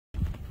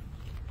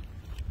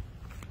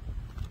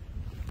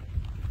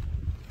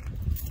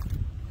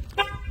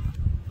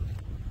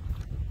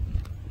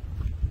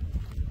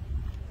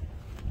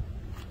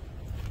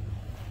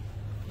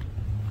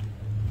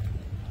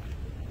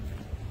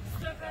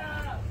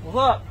What's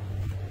up?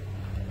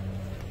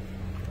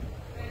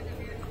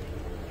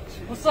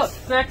 What's up,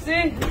 sexy?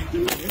 How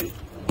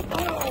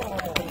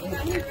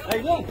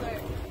you doing?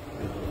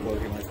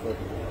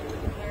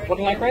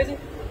 Looking like crazy?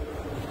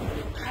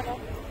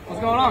 What's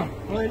going on?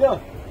 What are you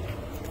doing?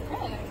 Oh, I'm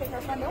gonna kick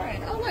our front door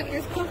in. Oh, look,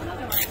 here's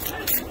another one.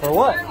 For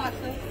what? You know,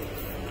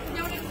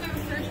 when it's a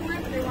search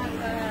warrant, they want the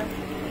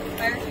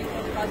fire chief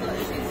for the causal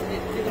issues. They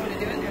don't want to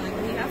do it. They're like,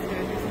 well, you have to. If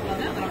you're well,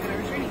 no, then I'll get a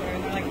restraining order.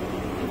 And they're like,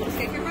 we'll just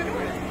kick your front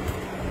door in.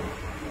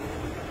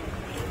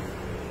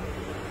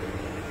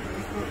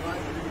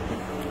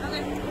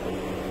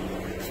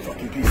 This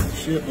fucking piece of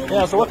shit.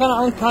 Yeah, so what kind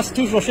of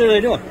unconstitutional shit are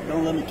they doing?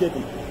 Don't let me kick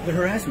them. They're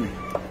harassing me.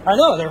 I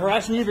know, they're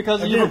harassing you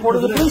because you reported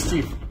the police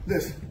chief.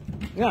 This.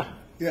 Yeah.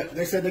 Yeah,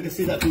 they said they could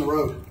see that from the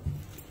road.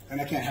 And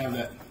I can't have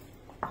that.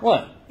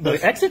 What? The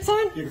exit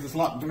sign? Yeah, because it's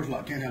locked. The door's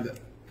locked. Can't have that.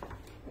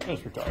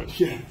 That's retarded.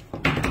 Yeah.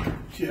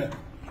 Yeah.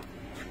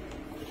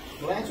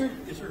 Will answer?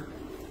 Yes, sir.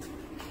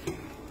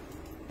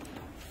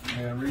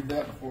 May I read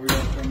that before we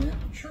all come in?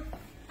 Sure.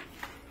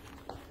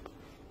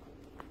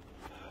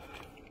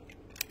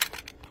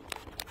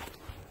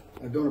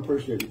 I don't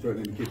appreciate you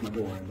threatening to kick my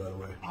door in, by the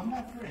way. I'm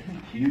not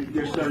threatening to kick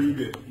your Yes, door. sir, you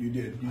did. You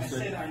did. You I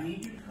said I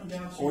need you to come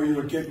down. or you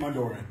would kick my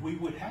door in. We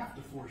would have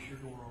to force your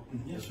door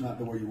open. Yes, That's sir. not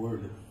the way you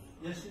worded it.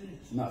 Yes, it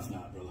is. No, it's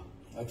not, brother.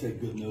 I take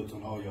good notes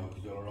on all y'all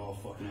because y'all are all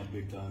fucking up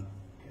big time.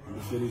 And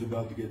the city's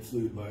about to get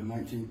sued by a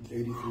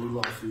 1983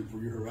 lawsuit for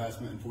your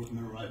harassment and Fourth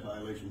Amendment right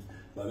violations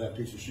by that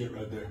piece of shit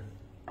right there.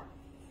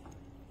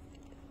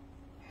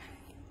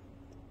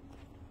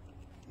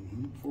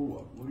 For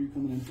what? What are you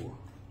coming in for?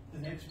 The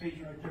next page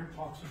right there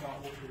talks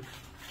about what your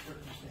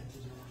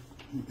circumstances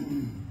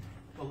are.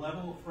 The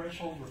level of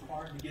threshold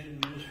required to get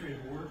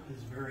administrative work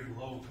is very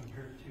low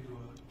compared to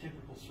a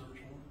typical search warrant.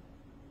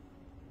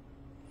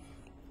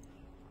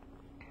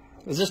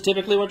 Is this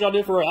typically what y'all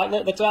do for an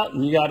outlet that's out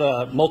and you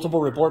got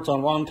multiple reports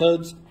on wrong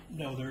codes?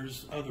 No,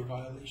 there's other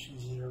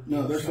violations that are.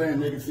 No, they're saying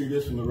they can see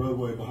this from the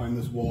roadway behind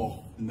this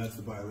wall, and that's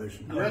the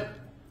violation. Correct?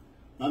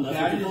 No,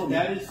 that's what you told me.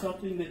 That is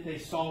something that they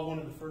saw one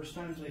of the first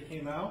times they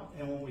came out,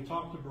 and when we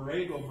talked to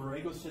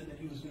Borrego said that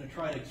he was going to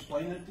try to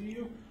explain that to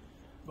you,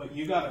 but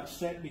you got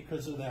upset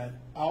because of that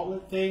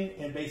outlet thing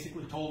and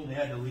basically told him they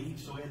had to leave,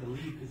 so he had to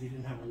leave because he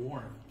didn't have a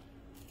warrant.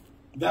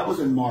 That was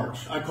in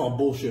March. I call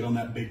bullshit on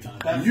that big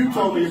time. You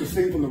told me it was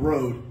seen from the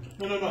road.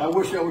 No. I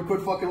wish y'all would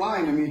quit fucking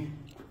lying to me.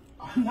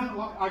 I'm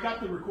not. I got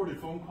the recorded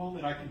phone call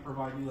that I can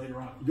provide you later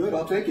on. Good,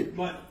 I'll take it.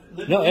 But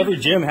No, every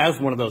gym has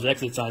one of those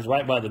exit signs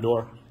right by the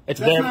door. It's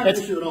That's there. not an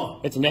issue at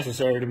all. It's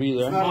necessary to be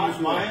there.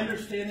 my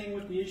understanding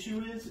what the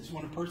issue is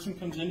when a person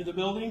comes into the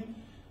building,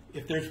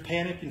 if there's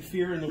panic and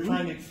fear and they're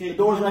trying to escape, The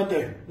door's right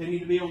there. They need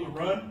to be able to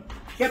run,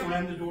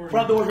 slam the door.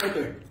 Front door's right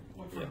there.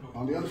 What front door?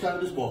 On the other side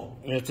of this wall.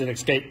 It's an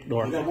escape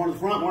door. You got one in the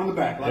front, one in the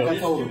back, like Yeah. I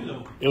told This him. too,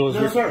 though. It was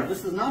No, sir,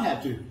 this does not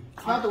have to.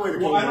 It's not the way the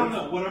code Well, I don't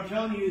works. know. What I'm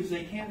telling you is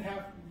they can't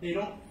have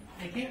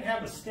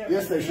a step.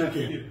 Yes, they that sure have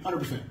to can. do.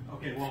 100%.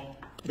 Okay, well,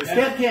 The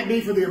step can't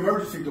be for the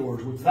emergency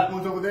doors, which that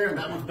one's over there and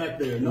that one's back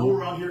there. Nowhere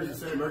around here does it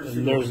say emergency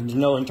And doors. there's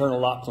no internal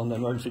locks on the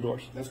emergency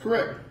doors. That's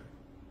correct.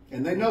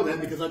 And they know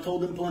that because I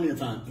told them plenty of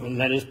times. And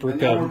that is per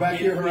And now we're code. back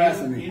here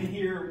harassing me. In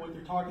here, what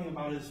they're talking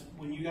about is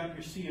when you got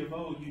your C of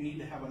O, you need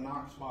to have a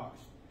Knox box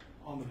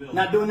on the building.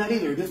 Not doing that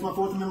either. This is my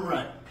Fourth Amendment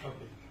right.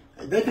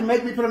 Okay. They can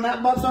make me put a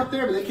map box up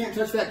there, but they can't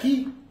touch that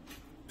key.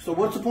 So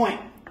what's the point?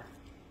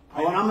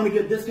 Oh, and I'm going to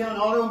get Discount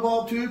Auto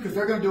involved too because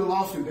they're going to do a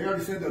lawsuit. They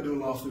already said they'll do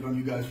a lawsuit on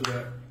you guys for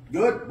that.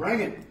 Good, bring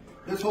it.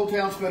 This whole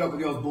town's fed up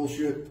with y'all's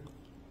bullshit.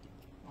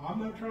 I'm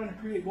not trying to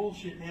create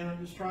bullshit, man.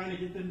 I'm just trying to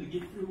get them to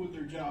get through with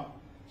their job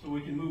so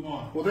we can move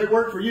on. Well, they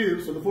work for you,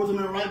 so the Fourth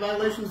Amendment right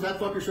violations, that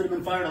fucker should have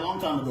been fired a long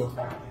time ago.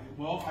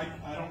 Well,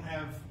 I don't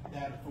have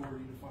that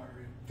authority to fire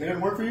him. They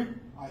didn't work for you?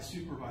 I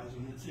supervise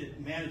him. That's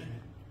it.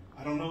 Management.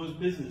 I don't know his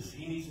business.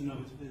 He needs to know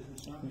his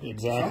business. Not me.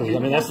 Exactly. I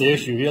mean, that's the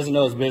issue. He doesn't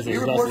know his business. He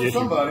That's reports the to issue.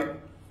 somebody.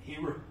 He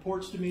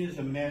reports to me as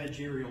a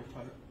managerial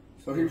type.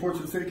 So he reports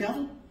to the city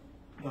council?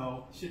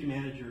 No, city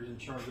manager is in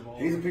charge of all.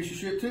 He's a piece of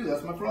shit too.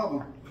 That's my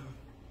problem.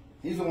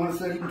 He's the one that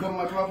said he can come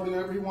on my property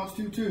whenever he wants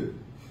to too.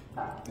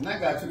 And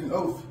that guy took an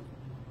oath.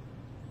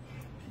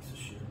 Piece of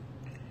shit.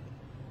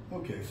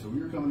 Okay, so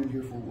we were coming in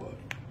here for what?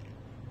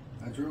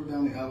 I drove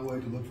down the alleyway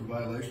to look for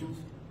violations.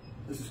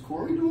 This is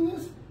Corey doing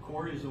this?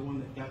 Corey is the one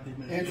that got the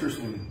administrative.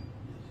 Interesting.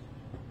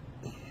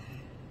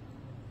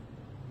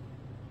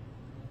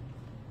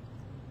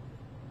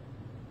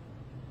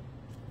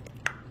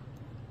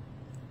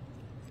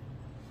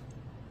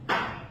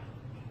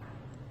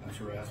 That's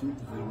harassment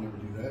because they don't ever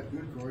do that.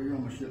 Good, Corey, you're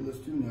on my shit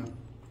list too now.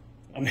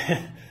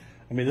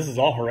 I mean, this is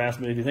all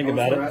harassment if you think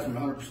about it. Harassment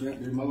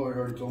 100%. Dude, my lawyer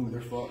already told me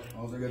they're fucked.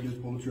 All they got to do is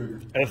pull the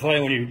trigger. It's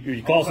funny when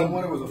you All call I some.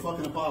 wanted was a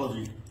fucking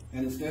apology,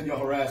 and instead y'all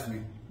harass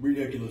me.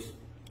 Ridiculous.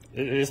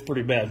 It is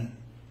pretty bad.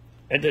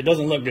 It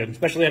doesn't look good,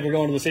 especially after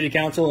going to the city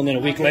council and then a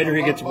week later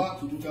he gets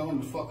Box, you can tell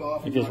him to fuck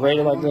off.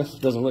 rated like this.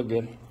 It doesn't look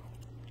good.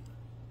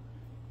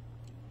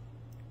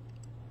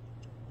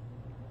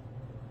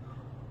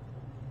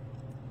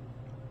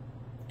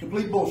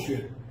 Complete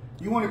bullshit.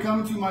 You want to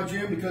come into my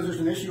gym because there's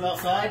an issue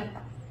outside?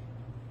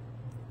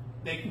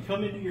 They can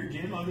come into your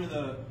gym under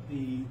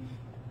the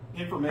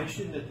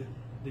information that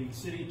the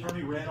city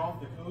attorney read off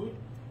the code.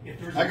 If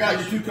there's I got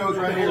your 2 codes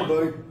right here,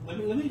 buddy.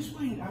 Let me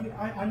explain. I mean,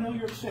 I know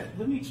you're upset.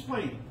 Let me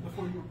explain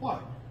before you reply.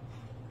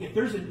 If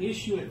there's an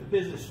issue at the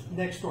business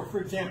next door, for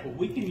example,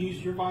 we can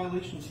use your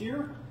violations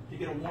here to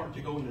get a warrant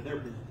to go into their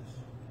business,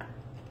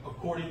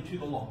 according to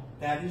the law.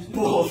 That is the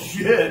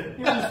bullshit.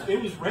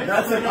 It was read.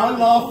 That's an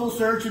unlawful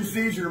search and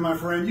seizure, my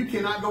friend. You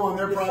cannot go on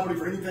their property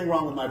for anything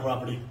wrong with my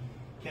property.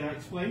 Can I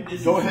explain?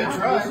 Go ahead,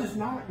 try. This is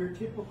not your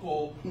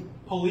typical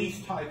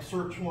police type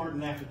search warrant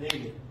and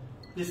affidavit.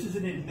 This is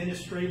an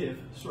administrative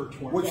search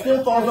warrant. Which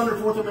still falls under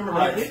 4th Amendment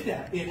rights. I get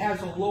that. It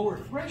has a lower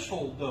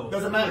threshold, though.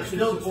 Doesn't matter.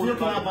 Still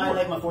cannot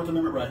violate my 4th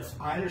Amendment rights.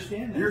 I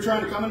understand that. You're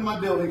trying to come into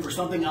my building for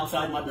something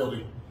outside my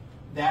building.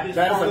 That is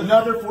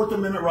another 4th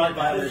Amendment right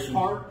violation. That is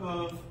part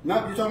of...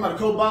 No, you're talking about a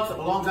code box that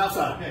belongs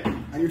outside. Okay.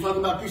 And you're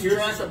talking about a piece of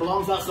trash that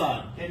belongs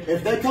outside.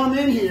 If they come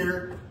in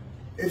here,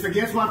 it's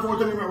against my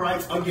 4th Amendment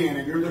rights again,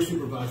 and you're their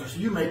supervisor. So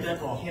you make that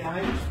call. Can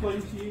I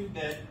explain to you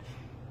that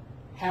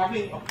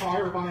having a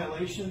prior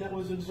violation that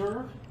was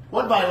observed...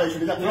 What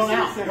violation? It got thrown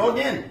out. Go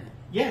again.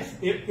 Yes,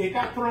 it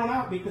got thrown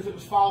out because it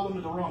was filed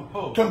under the wrong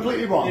code.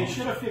 Completely wrong. They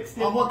should have fixed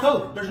it. On what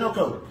code? There's no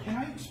code. Can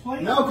I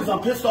explain? No, because I'm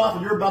pissed off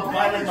and you're about to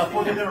violate my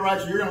 4th Amendment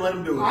rights and you're going to let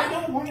them do it. I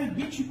don't want to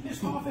get you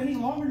pissed off any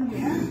longer than we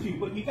have to,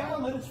 but you got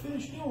to let us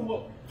finish doing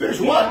what... Finish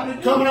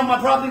what? Coming on my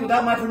property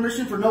without my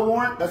permission for no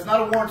warrant? That's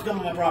not a warrant to come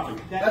on my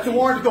property. That's a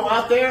warrant to go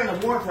out there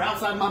and a warrant for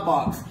outside my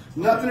box.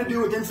 Nothing to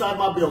do with inside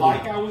my building.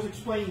 Like I was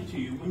explaining to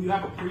you, when you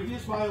have a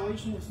previous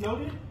violation that's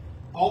noted,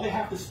 all they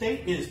have to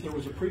state is there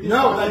was a previous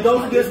violation. No, that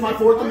goes against my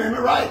 4th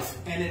Amendment rights.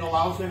 And it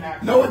allows them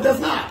access. No, it does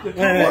not.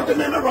 4th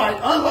Amendment right,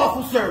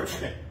 unlawful search.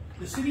 Okay.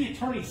 The city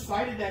attorney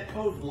cited that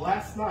code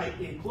last night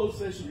in closed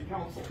session to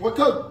council. What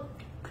code?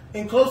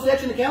 In closed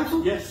session to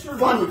council? Yes, sir.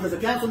 Funny, because the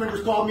council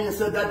members called me and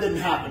said that didn't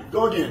happen.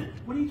 Go again.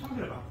 What are you talking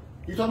about?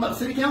 You talking about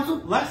the city council?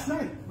 Last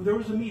night. There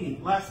was a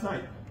meeting last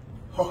night.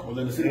 Oh, well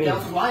then the city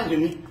council's lying to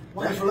me.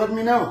 Thanks for letting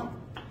me know.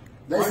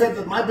 They said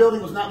that my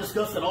building was not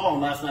discussed at all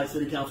in last night's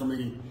city council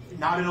meeting.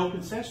 Not an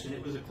open session.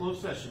 It was a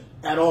closed session.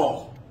 At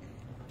all.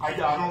 I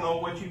don't know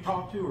what you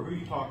talked to or who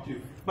you talked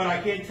to, but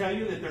I can tell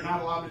you that they're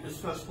not allowed to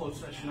discuss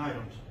closed session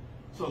items.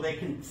 So they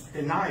can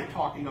deny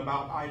talking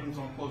about items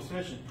on closed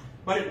session.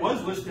 But it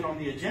was listed on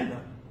the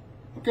agenda.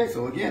 Okay,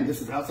 so again,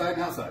 this is outside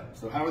and outside.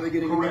 So how are they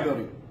getting in my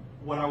building?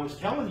 What I was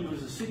telling you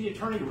is the city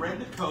attorney read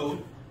the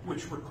code,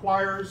 which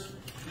requires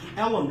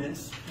the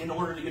elements in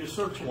order to get a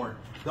search warrant.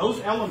 Those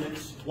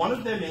elements, one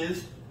of them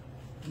is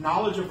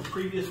knowledge of a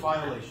previous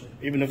violation.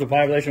 Even if the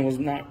violation was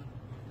not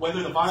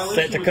whether the violation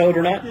set to was code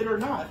or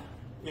not,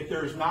 if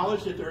there is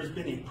knowledge that there has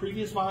been a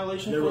previous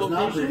violation, there was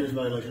not a previous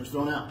violation. It was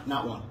thrown out,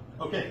 not one.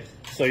 Okay.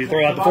 So you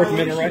throw out the 4th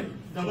Amendment right?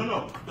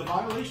 No. The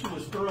violation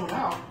was thrown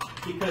out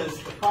because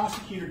the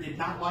prosecutor did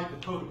not like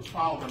the code it was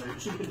filed under.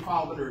 It should have been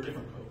filed under a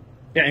different code.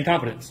 Yeah,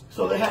 incompetence.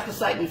 So they have to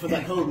cite me for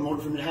that code in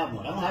order for me to have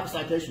one. I don't have a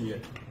citation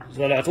yet.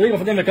 So it's legal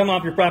for them to come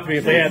off your property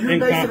if they have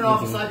incompetence. You're basing it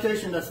off a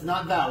citation that's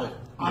not valid.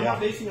 I'm not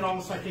basing it on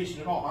the citation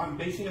at all. I'm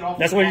basing it off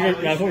that's of what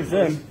you're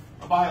saying.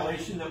 A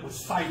violation that was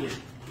cited.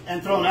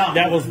 And thrown out.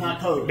 That was not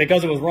code.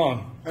 Because it was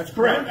wrong. That's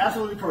correct.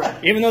 Absolutely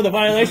correct. Even though the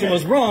violation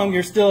was wrong,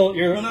 you're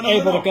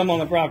able to come on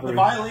the property. The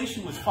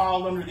violation was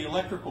filed under the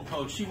electrical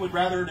code. She would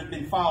rather it have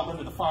been filed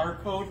under the fire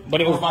code, but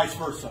it was vice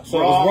versa.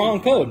 So it was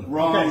wrong code.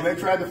 Wrong. Okay. They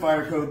tried the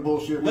fire code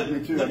bullshit with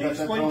me too. Let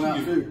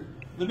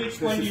me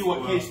explain to you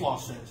what case law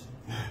says,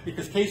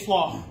 because case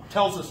law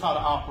tells us how to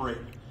operate.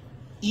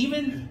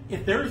 Even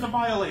if there is a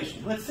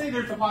violation, let's say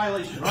there's a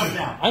violation right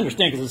now. I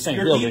understand because it's the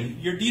same building.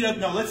 Your DW,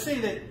 no, let's say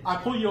that I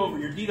pull you over,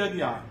 your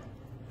DWI,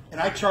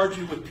 and I charge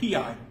you with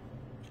PI,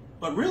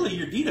 but really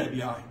your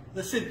DWI.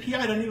 Let's say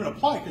PI doesn't even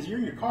apply because you're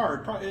in your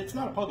car. It's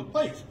not a public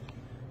place,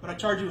 but I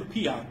charge you with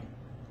PI.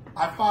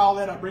 I file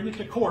that, I bring it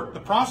to court. The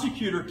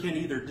prosecutor can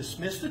either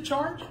dismiss the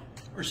charge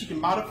or she can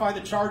modify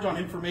the charge on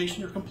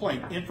information or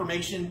complaint.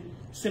 Information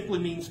simply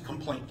means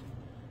complaint.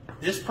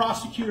 This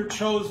prosecutor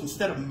chose,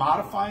 instead of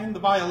modifying the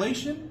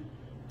violation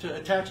to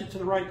attach it to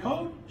the right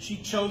code, she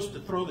chose to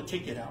throw the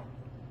ticket out.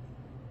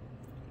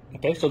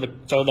 Okay, so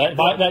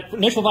that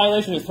initial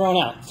violation is thrown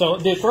out. So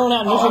the thrown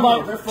out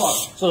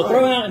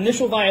initial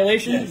initial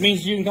violation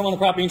means you can come on the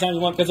property anytime you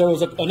want because there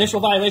was an initial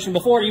violation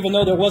before, even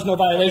though there was no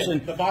violation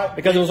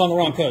because it was on the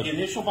wrong code. The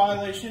initial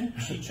violation,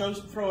 she chose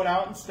to throw it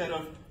out instead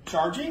of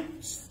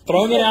charging.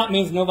 Throwing it out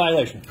means no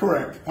violation.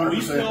 Correct.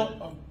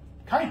 100%.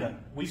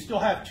 We still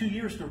have 2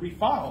 years to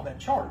refile that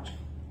charge.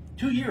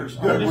 2 years.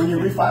 Good. When you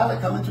refile it,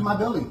 come into my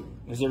building.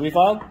 Is it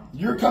refiled?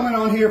 You're coming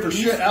on here for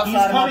shit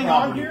outside of my property. He's coming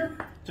on here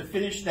to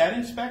finish that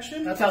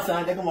inspection. That's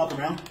outside. They can walk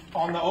around.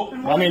 On the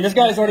open well, I mean, this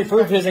guy's already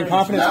proved his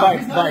incompetence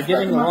by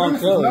giving the wrong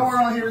code.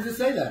 Nowhere on here does it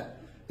say that.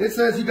 It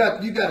says you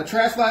got a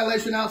trash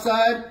violation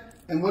outside,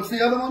 and what's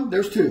the other one?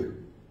 There's 2.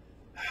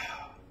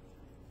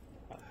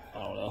 I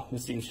don't know.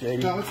 This seems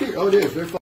shady. No, let's see. Oh, it is. There's